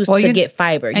don't juice to get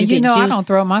fiber. And I don't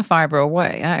throw my fiber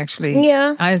away.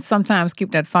 I sometimes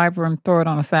keep that fiber and throw it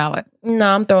on a salad.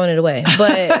 No, I'm throwing it away.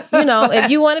 But,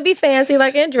 if you want to be fancy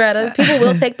like Andretta, people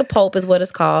will take the pulp is what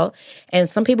it's called. And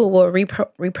some people will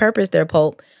repurpose their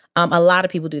pulp. A lot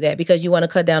of people do that because you want to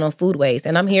cut down on food waste.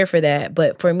 And I'm here for that.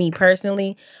 But for me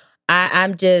personally,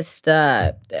 I just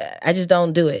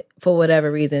don't do it for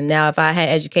whatever reason. Now, if I had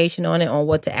education on it, on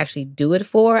what to actually do it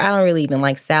for, I don't really even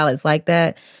like salads like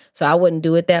that. So I wouldn't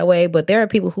do it that way. But there are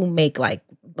people who make like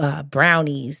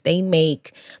brownies. They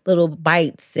make little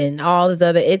bites and all this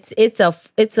other. It's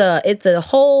a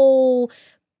whole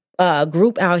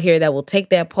group out here that will take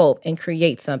that pulp and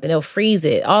create something. They'll freeze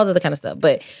it, all the other kind of stuff.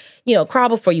 But crawl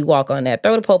before you walk on that.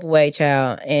 Throw the pulp away,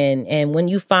 child. And when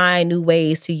you find new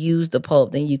ways to use the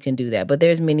pulp, then you can do that. But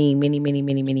there's many, many, many,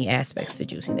 many, many aspects to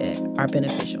juicing that are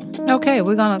beneficial. Okay,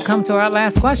 we're going to come to our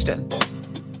last question.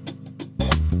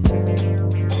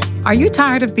 Are you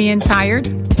tired of being tired?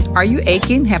 Are you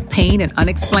aching, have pain in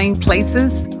unexplained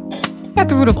places? At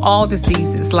the root of all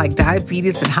diseases like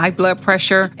diabetes and high blood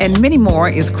pressure and many more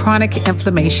is chronic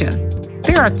inflammation.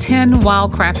 There are 10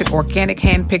 wild-crafted organic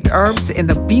hand-picked herbs in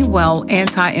the Be Well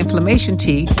anti-inflammation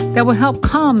tea that will help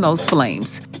calm those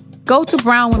flames. Go to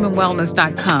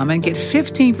brownwomenwellness.com and get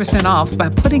 15% off by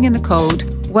putting in the code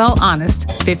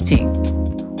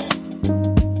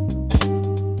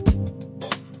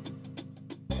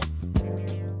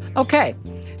WellHonest15. Okay,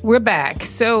 we're back.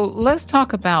 So let's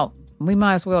talk about we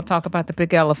might as well talk about the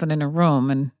big elephant in the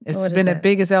room. And it's been the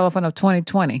biggest elephant of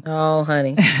 2020. Oh,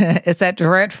 honey. It's that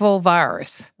dreadful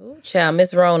virus. Ooh, child,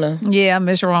 Miss Rona. Yeah,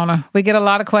 Miss Rona. We get a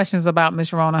lot of questions about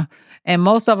Miss Rona. And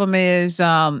most of them is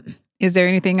there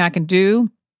anything I can do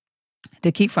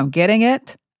to keep from getting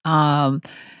it?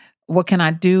 What can I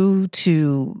do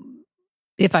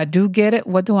if I do get it,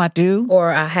 what do I do?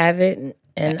 Or I have it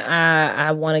And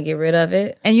I want to get rid of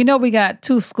it. And we got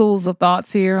two schools of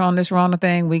thoughts here on this Rona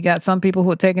thing. We got some people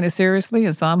who are taking it seriously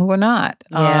and some who are not.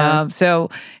 Yeah.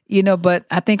 But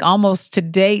I think almost to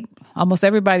date, almost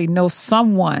everybody knows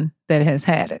someone that has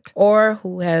had it. Or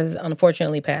who has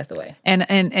unfortunately passed away.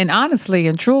 And honestly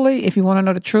and truly, if you want to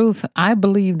know the truth, I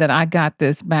believe that I got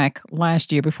this back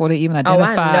last year before they even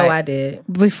identified. Oh, I know I did.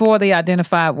 Before they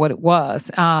identified what it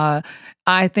was.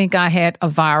 I think I had a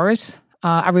virus.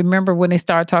 I remember when they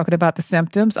started talking about the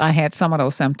symptoms, I had some of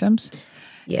those symptoms.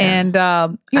 Yeah. And,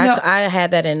 I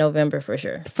had that in November for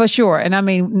sure. For sure. And I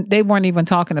mean, they weren't even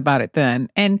talking about it then.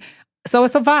 And so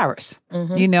it's a virus,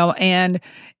 and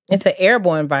it's an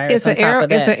airborne virus. It's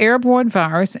an airborne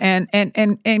virus.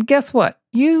 And guess what?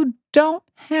 You don't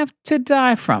have to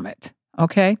die from it.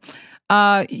 Okay.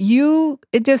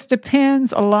 It just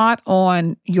depends a lot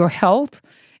on your health.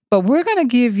 But we're going to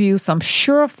give you some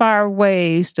surefire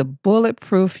ways to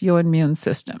bulletproof your immune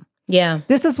system. Yeah.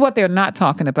 This is what they're not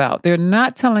talking about. They're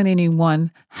not telling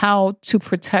anyone how to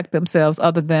protect themselves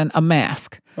other than a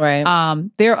mask. Right.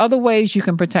 There are other ways you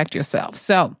can protect yourself.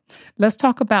 So let's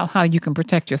talk about how you can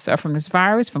protect yourself from this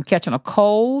virus, from catching a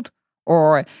cold,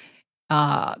 or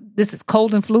this is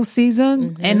cold and flu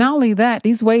season. And not only that,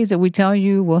 these ways that we tell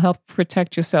you will help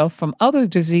protect yourself from other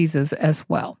diseases as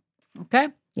well. Okay?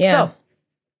 Yeah. So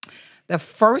the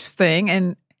first thing,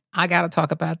 and I got to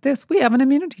talk about this, we have an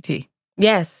immunity tea.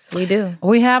 Yes, we do.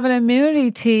 We have an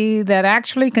immunity tea that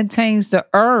actually contains the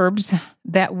herbs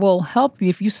that will help you.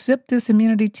 If you sip this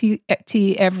immunity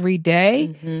tea every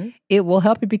day, it will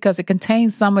help you because it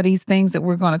contains some of these things that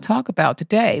we're going to talk about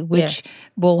today, which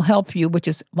will help you, which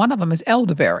is one of them is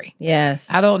elderberry. Yes.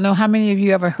 I don't know how many of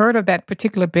you ever heard of that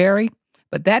particular berry,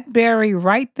 but that berry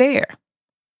right there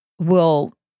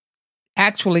will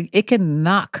actually, it can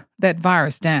knock that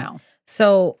virus down.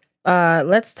 So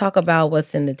let's talk about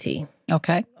what's in the tea.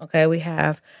 Okay. Okay, we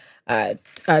have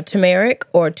turmeric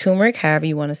or turmeric, however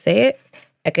you want to say it,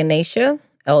 echinacea,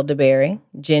 elderberry,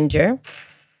 ginger,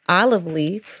 olive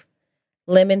leaf,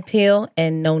 lemon peel,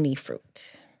 and noni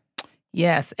fruit.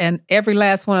 Yes, and every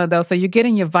last one of those. So you're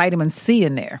getting your vitamin C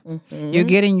in there. You're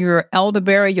getting your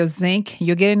elderberry, your zinc.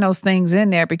 You're getting those things in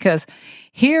there because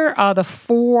here are the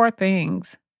 4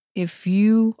 things. If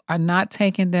you are not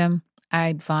taking them, I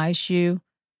advise you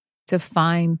to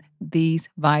find these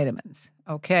vitamins,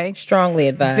 okay? Strongly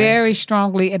advised. Very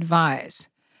strongly advised.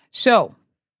 So,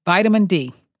 vitamin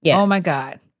D. Yes. Oh, my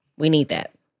God. We need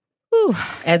that. Whew.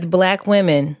 As Black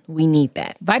women, we need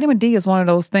that. Vitamin D is one of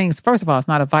those things. First of all, it's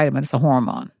not a vitamin, it's a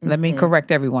hormone. Let me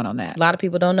correct everyone on that. A lot of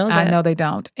people don't know that. I know they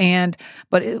don't.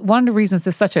 But one of the reasons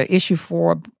it's such an issue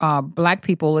for Black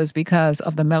people is because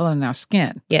of the melanin in our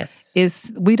skin. Yes.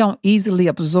 Is we don't easily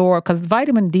absorb, because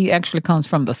vitamin D actually comes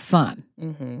from the sun.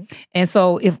 And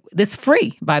so if it's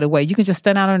free, by the way, you can just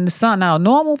stand out in the sun. Now, a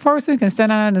normal person can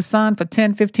stand out in the sun for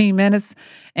 10, 15 minutes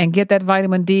and get that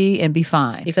vitamin D and be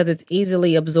fine. Because it's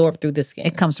easily absorbed through the skin.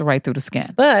 It comes right through the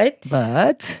skin. But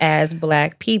as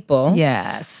Black people,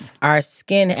 yes, our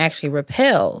skin actually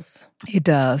repels. It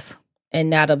does. And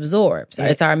not absorbs.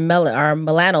 It's our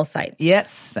melanocytes.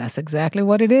 Yes, that's exactly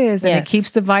what it is. And it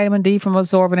keeps the vitamin D from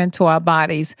absorbing into our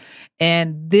bodies.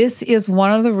 And this is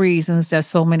one of the reasons that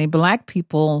so many Black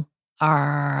people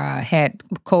had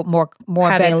more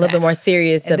having a little bit more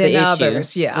serious of the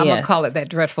others. issue. Yeah, I'm gonna call it that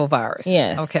dreadful virus.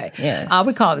 Yes. Okay. Yes.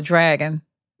 We call it dragon.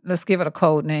 Let's give it a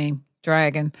code name.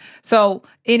 Dragon. So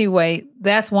anyway,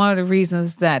 that's one of the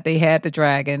reasons that they had the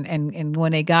dragon, and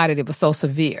when they got it, it was so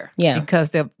severe. Yeah, because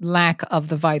the lack of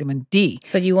the vitamin D.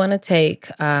 So you want to take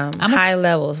high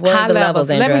levels. What are the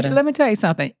levels? Let me tell you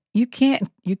something. You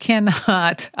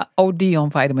cannot OD on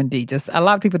vitamin D. Just a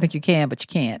lot of people think you can, but you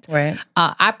can't. Right.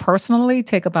 I personally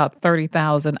take about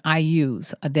 30,000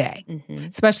 IUs a day,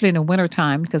 especially in the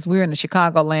wintertime, because we're in the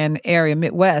Chicagoland area,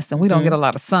 Midwest, and we don't get a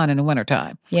lot of sun in the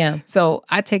wintertime. Yeah. So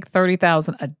I take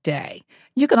 30,000 a day.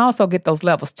 You can also get those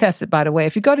levels tested, by the way.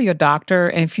 If you go to your doctor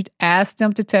and if you ask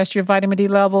them to test your vitamin D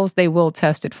levels, they will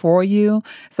test it for you.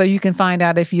 So you can find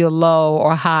out if you're low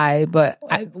or high. But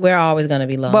we're always going to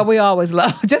be low. But we always low.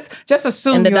 Just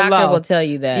assume you're low. And the doctor will tell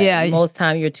you that. Yeah. Most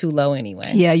time you're too low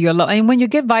anyway. Yeah, you're low. And when you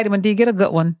get vitamin D, get a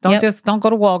good one. Don't go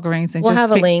to Walgreens. And we'll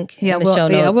have a link in the show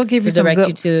notes. Yeah, we'll give you direct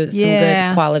you to some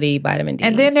good quality vitamin D.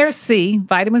 And then there's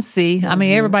vitamin C. I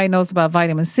mean, everybody knows about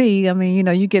vitamin C. I mean,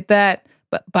 you get that.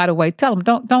 But by the way, tell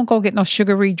them don't go get no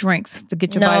sugary drinks to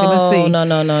get your vitamin C.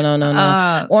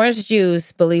 No. Orange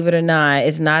juice, believe it or not,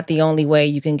 is not the only way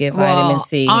you can get vitamin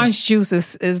C. Orange juice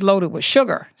is loaded with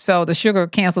sugar, so the sugar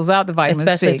cancels out the vitamin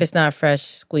C. Especially if it's not fresh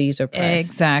squeezed or pressed.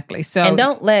 Exactly. So and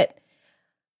don't let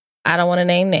I don't want to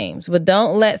name names, but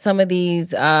don't let some of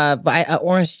these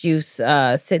orange juice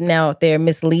sitting out there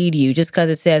mislead you. Just because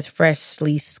it says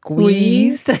freshly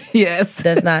squeezed, yes,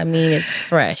 does not mean it's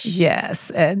fresh.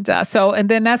 Yes, and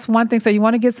then that's one thing. So you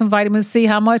want to get some vitamin C.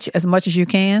 How much? As much as you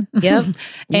can. Yep.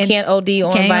 You can't OD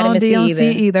on vitamin C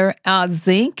either.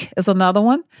 Zinc is another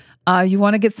one. You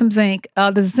want to get some zinc.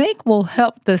 The zinc will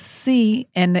help the C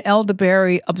and the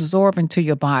elderberry absorb into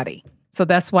your body. So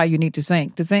that's why you need the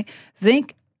zinc.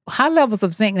 Zinc. High levels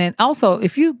of zinc. And also,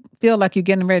 if you feel like you're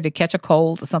getting ready to catch a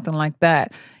cold or something like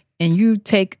that, and you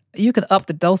can up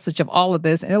the dosage of all of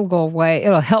this and it'll go away.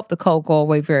 It'll help the cold go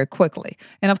away very quickly.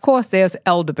 And of course, there's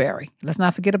elderberry. Let's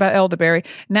not forget about elderberry.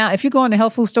 Now, if you go into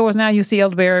health food stores now, you see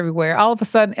elderberry everywhere. All of a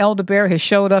sudden, elderberry has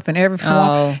showed up in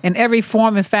every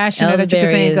form and fashion that you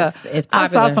can think of. I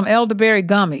saw some elderberry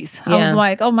gummies. Yeah. I was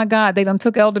like, oh my God, they done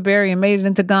took elderberry and made it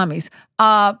into gummies.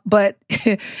 But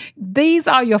these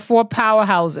are your 4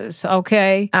 powerhouses,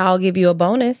 okay? I'll give you a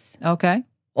bonus. Okay.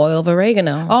 Oil of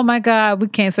oregano. Oh my God, we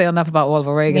can't say enough about oil of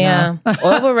oregano. Yeah,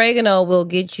 oil of oregano will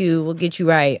get you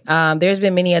right. There's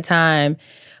been many a time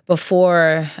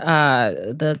before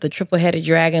the triple-headed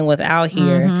dragon was out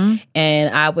here,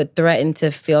 and I would threaten to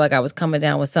feel like I was coming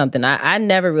down with something. I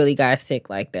never really got sick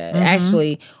like that.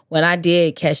 Actually, when I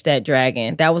did catch that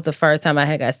dragon, that was the first time I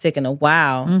had got sick in a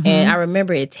while, and I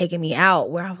remember it taking me out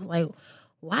where I was like,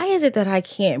 why is it that I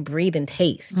can't breathe and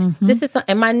taste? This is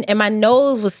and my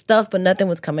nose was stuffed, but nothing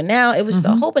was coming out. It was just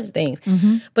a whole bunch of things.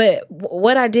 But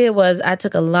what I did was I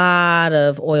took a lot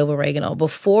of oil of oregano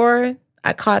before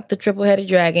I caught the triple-headed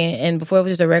dragon, and before it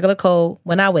was just a regular cold.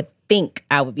 When I would think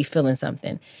I would be feeling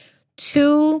something,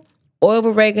 2 oil of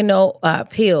oregano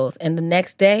pills, and the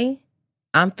next day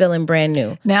I'm feeling brand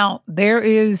new. Now, there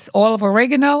is oil of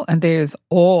oregano and there's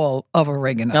oil of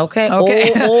oregano. Okay.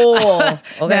 Oil. Okay.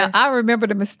 Now, I remember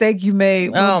the mistake you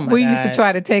made when we used to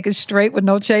try to take it straight with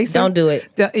no chaser. Don't do it.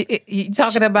 You're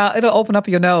talking about, it'll open up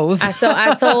your nose. I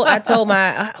told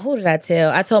my, who did I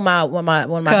tell? I told one of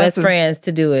my best friends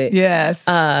to do it. Yes.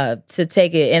 To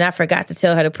take it. And I forgot to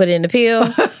tell her to put it in the pill.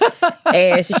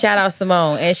 And she shout out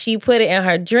Simone. And she put it in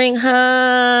her drink,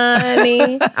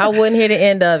 honey. I wouldn't hear the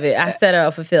end of it. I set her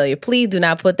up for failure. Please do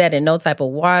not put that in no type of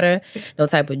water, no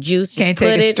type of juice. Just put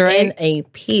it in a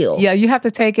pill. Yeah, you have to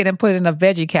take it and put it in a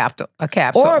veggie capsule.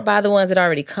 Or buy the ones that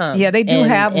already come. Yeah, they do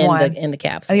have one. In the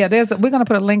capsule. Yeah, we're going to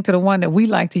put a link to the one that we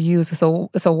like to use.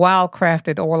 It's a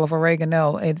wild-crafted oil of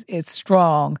oregano. It's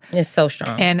strong. It's so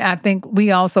strong. And I think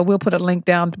we'll put a link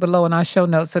down below in our show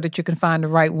notes so that you can find the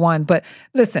right one. But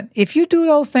listen, if you do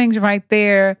those things right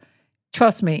there,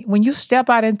 trust me, when you step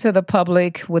out into the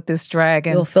public with this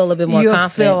dragon, you'll feel a bit more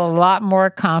confident. You'll feel a lot more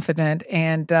confident,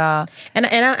 and I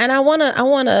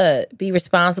wanna be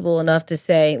responsible enough to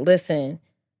say, listen,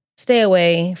 stay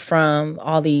away from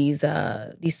all these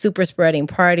super spreading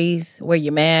parties. Wear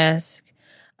your mask.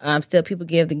 Still, people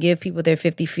give people their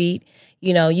 50 feet.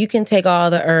 You know, you can take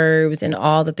all the herbs and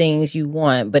all the things you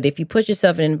want, but if you put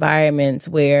yourself in environments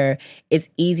where it's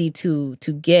easy to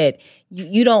get,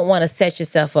 you don't want to set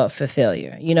yourself up for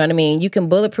failure. You know what I mean? You can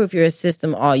bulletproof your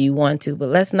system all you want to, but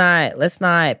let's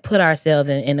not put ourselves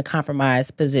in a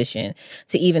compromised position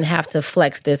to even have to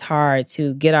flex this hard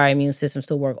to get our immune systems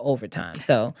to work overtime.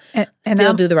 So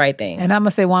still do the right thing. And I'm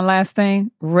going to say one last thing,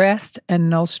 rest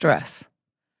and no stress.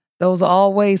 Those are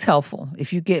always helpful.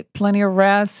 If you get plenty of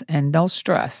rest and no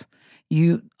stress,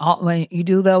 when you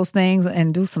do those things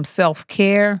and do some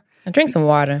self-care. And drink some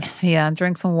water. Yeah, and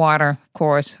drink some water, of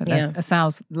course. That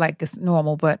sounds like it's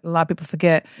normal, but a lot of people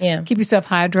forget. Yeah. Keep yourself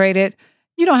hydrated.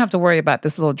 You don't have to worry about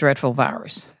this little dreadful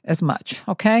virus as much,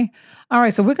 okay? All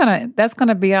right, so that's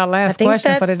gonna be our last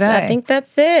question for today. I think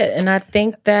that's it. And I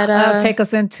think that take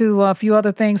us into a few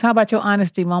other things. How about your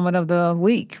honesty moment of the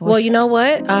week? Well, you know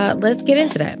what? Let's get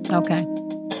into that. Okay.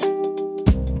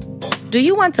 Do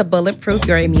you want to bulletproof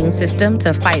your immune system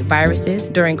to fight viruses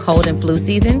during cold and flu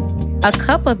season? A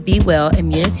cup of Be Well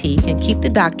Immunity can keep the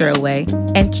doctor away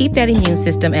and keep that immune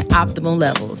system at optimal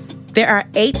levels. There are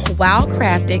 8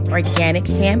 wild-crafted, organic,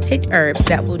 hand-picked herbs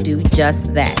that will do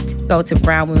just that. Go to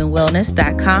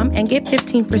brownwomenwellness.com and get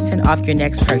 15% off your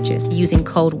next purchase using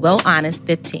code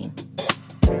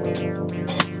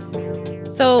WellHonest15.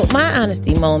 So my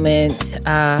honesty moment,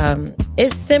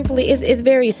 it's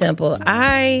very simple.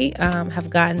 I have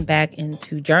gotten back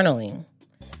into journaling.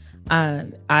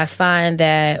 I find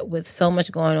that with so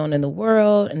much going on in the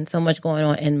world and so much going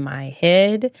on in my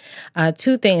head,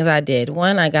 2 things I did.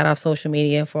 One, I got off social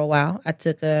media for a while. I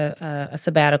took a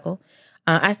sabbatical.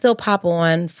 I still pop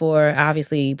on for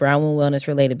obviously Brown Women Wellness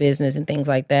related business and things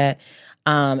like that.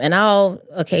 And I'll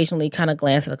occasionally kind of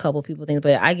glance at a couple people things,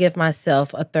 but I give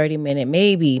myself a 30-minute,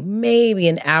 maybe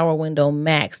an hour window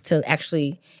max to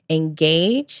actually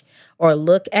engage or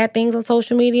look at things on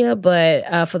social media.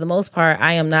 But for the most part,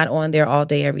 I am not on there all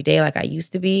day, every day like I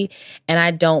used to be. And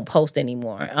I don't post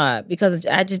anymore because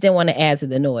I just didn't want to add to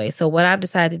the noise. So what I've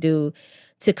decided to do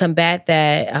to combat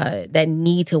that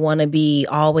need to want to be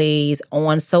always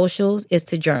on socials is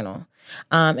to journal.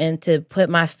 And to put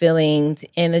my feelings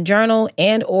in a journal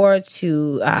and or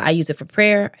to, I use it for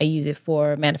prayer. I use it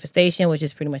for manifestation, which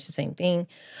is pretty much the same thing.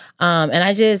 And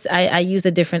I use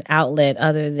a different outlet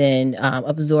other than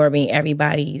absorbing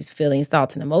everybody's feelings,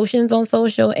 thoughts, and emotions on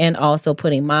social and also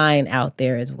putting mine out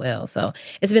there as well. So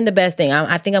it's been the best thing.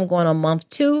 I think I'm going on month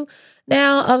 2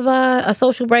 now of a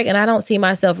social break, and I don't see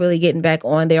myself really getting back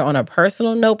on there on a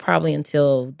personal note probably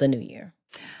until the new year.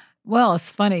 Well, it's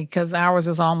funny because ours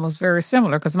is almost very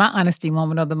similar because my honesty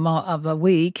moment of the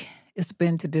week has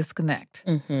been to disconnect.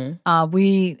 Mm-hmm.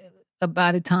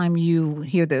 By the time you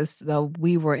hear this,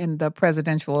 we were in the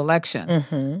presidential election.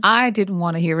 Mm-hmm. I didn't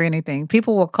want to hear anything.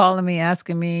 People were calling me,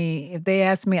 asking me. If they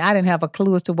asked me, I didn't have a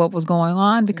clue as to what was going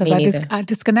on because I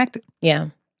disconnected. Yeah.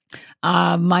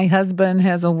 My husband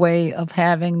has a way of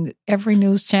having every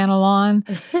news channel on.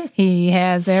 He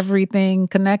has everything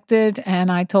connected.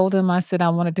 And I told him, I said, I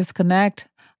want to disconnect.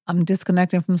 I'm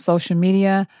disconnecting from social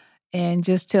media and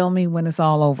just tell me when it's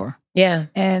all over. Yeah.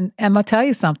 And I'm going to tell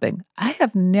you something. I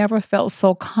have never felt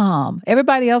so calm.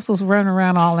 Everybody else was running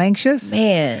around all anxious.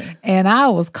 Man. And I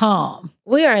was calm.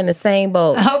 We are in the same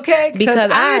boat. Okay.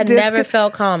 Because I had never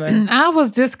felt calmer. I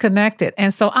was disconnected.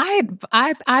 And so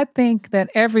I think that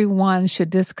everyone should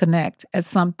disconnect at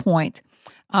some point.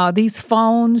 These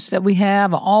phones that we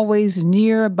have are always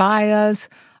nearby us.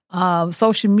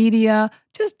 Social media,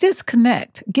 just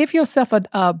disconnect. Give yourself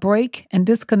a break and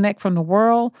disconnect from the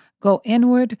world. Go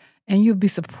inward. And you'll be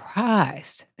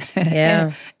surprised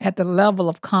at the level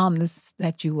of calmness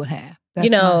that you would have.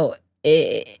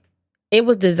 It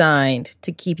was designed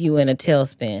to keep you in a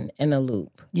tailspin, in a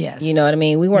loop. Yes. You know what I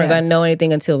mean? We weren't going to know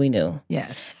anything until we knew.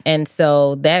 Yes. And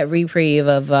so that reprieve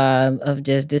of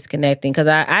just disconnecting, because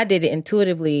I did it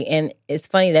intuitively, and it's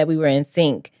funny that we were in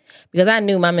sync. Because I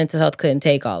knew my mental health couldn't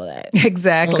take all of that.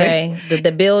 Exactly. Okay,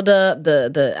 the build up,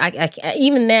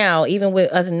 even now, even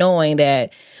with us knowing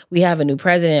that we have a new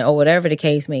president or whatever the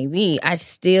case may be, I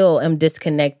still am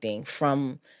disconnecting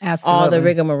from all the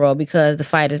rigmarole because the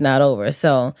fight is not over.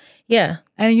 So yeah,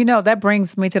 and that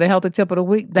brings me to the healthy tip of the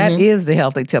week. That is the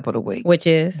healthy tip of the week, which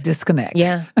is disconnect.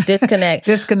 Yeah, disconnect.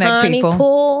 Disconnect, honey, people.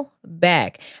 Pull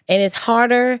back, and it's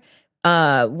harder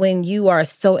when you are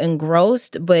so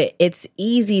engrossed, but it's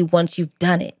easy once you've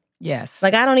done it. Yes.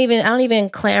 Like I don't even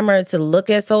clamor to look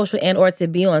at social and or to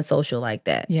be on social like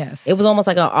that. Yes. It was almost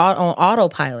like on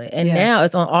autopilot. And now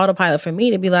it's on autopilot for me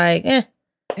to be like,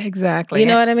 Exactly. You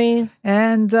know what I mean?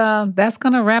 And that's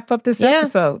going to wrap up this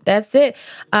episode. That's it.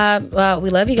 Well, we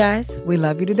love you guys. We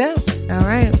love you to death. All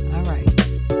right.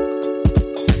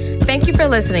 Thank you for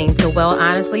listening to Well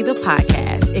Honestly, the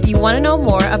podcast. If you want to know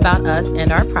more about us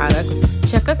and our products,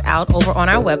 check us out over on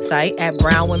our website at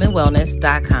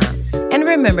brownwomenwellness.com. And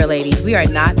remember, ladies, we are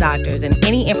not doctors, and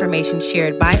any information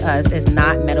shared by us is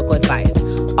not medical advice.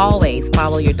 Always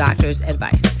follow your doctor's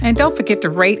advice. And don't forget to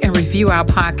rate and review our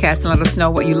podcast and let us know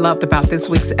what you loved about this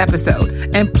week's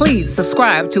episode. And please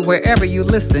subscribe to wherever you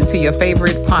listen to your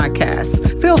favorite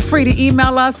podcasts. Feel free to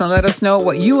email us and let us know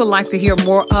what you would like to hear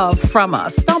more of from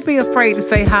us. Don't be afraid to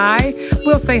say hi.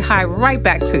 We'll say hi right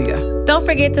back to you. Don't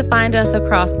forget to find us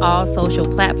across all social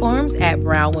platforms at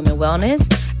Brown Women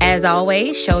Wellness. As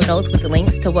always, show notes with the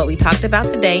links to what we talked about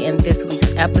today in this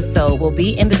week's episode will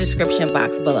be in the description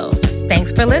box below.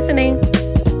 Thanks for listening.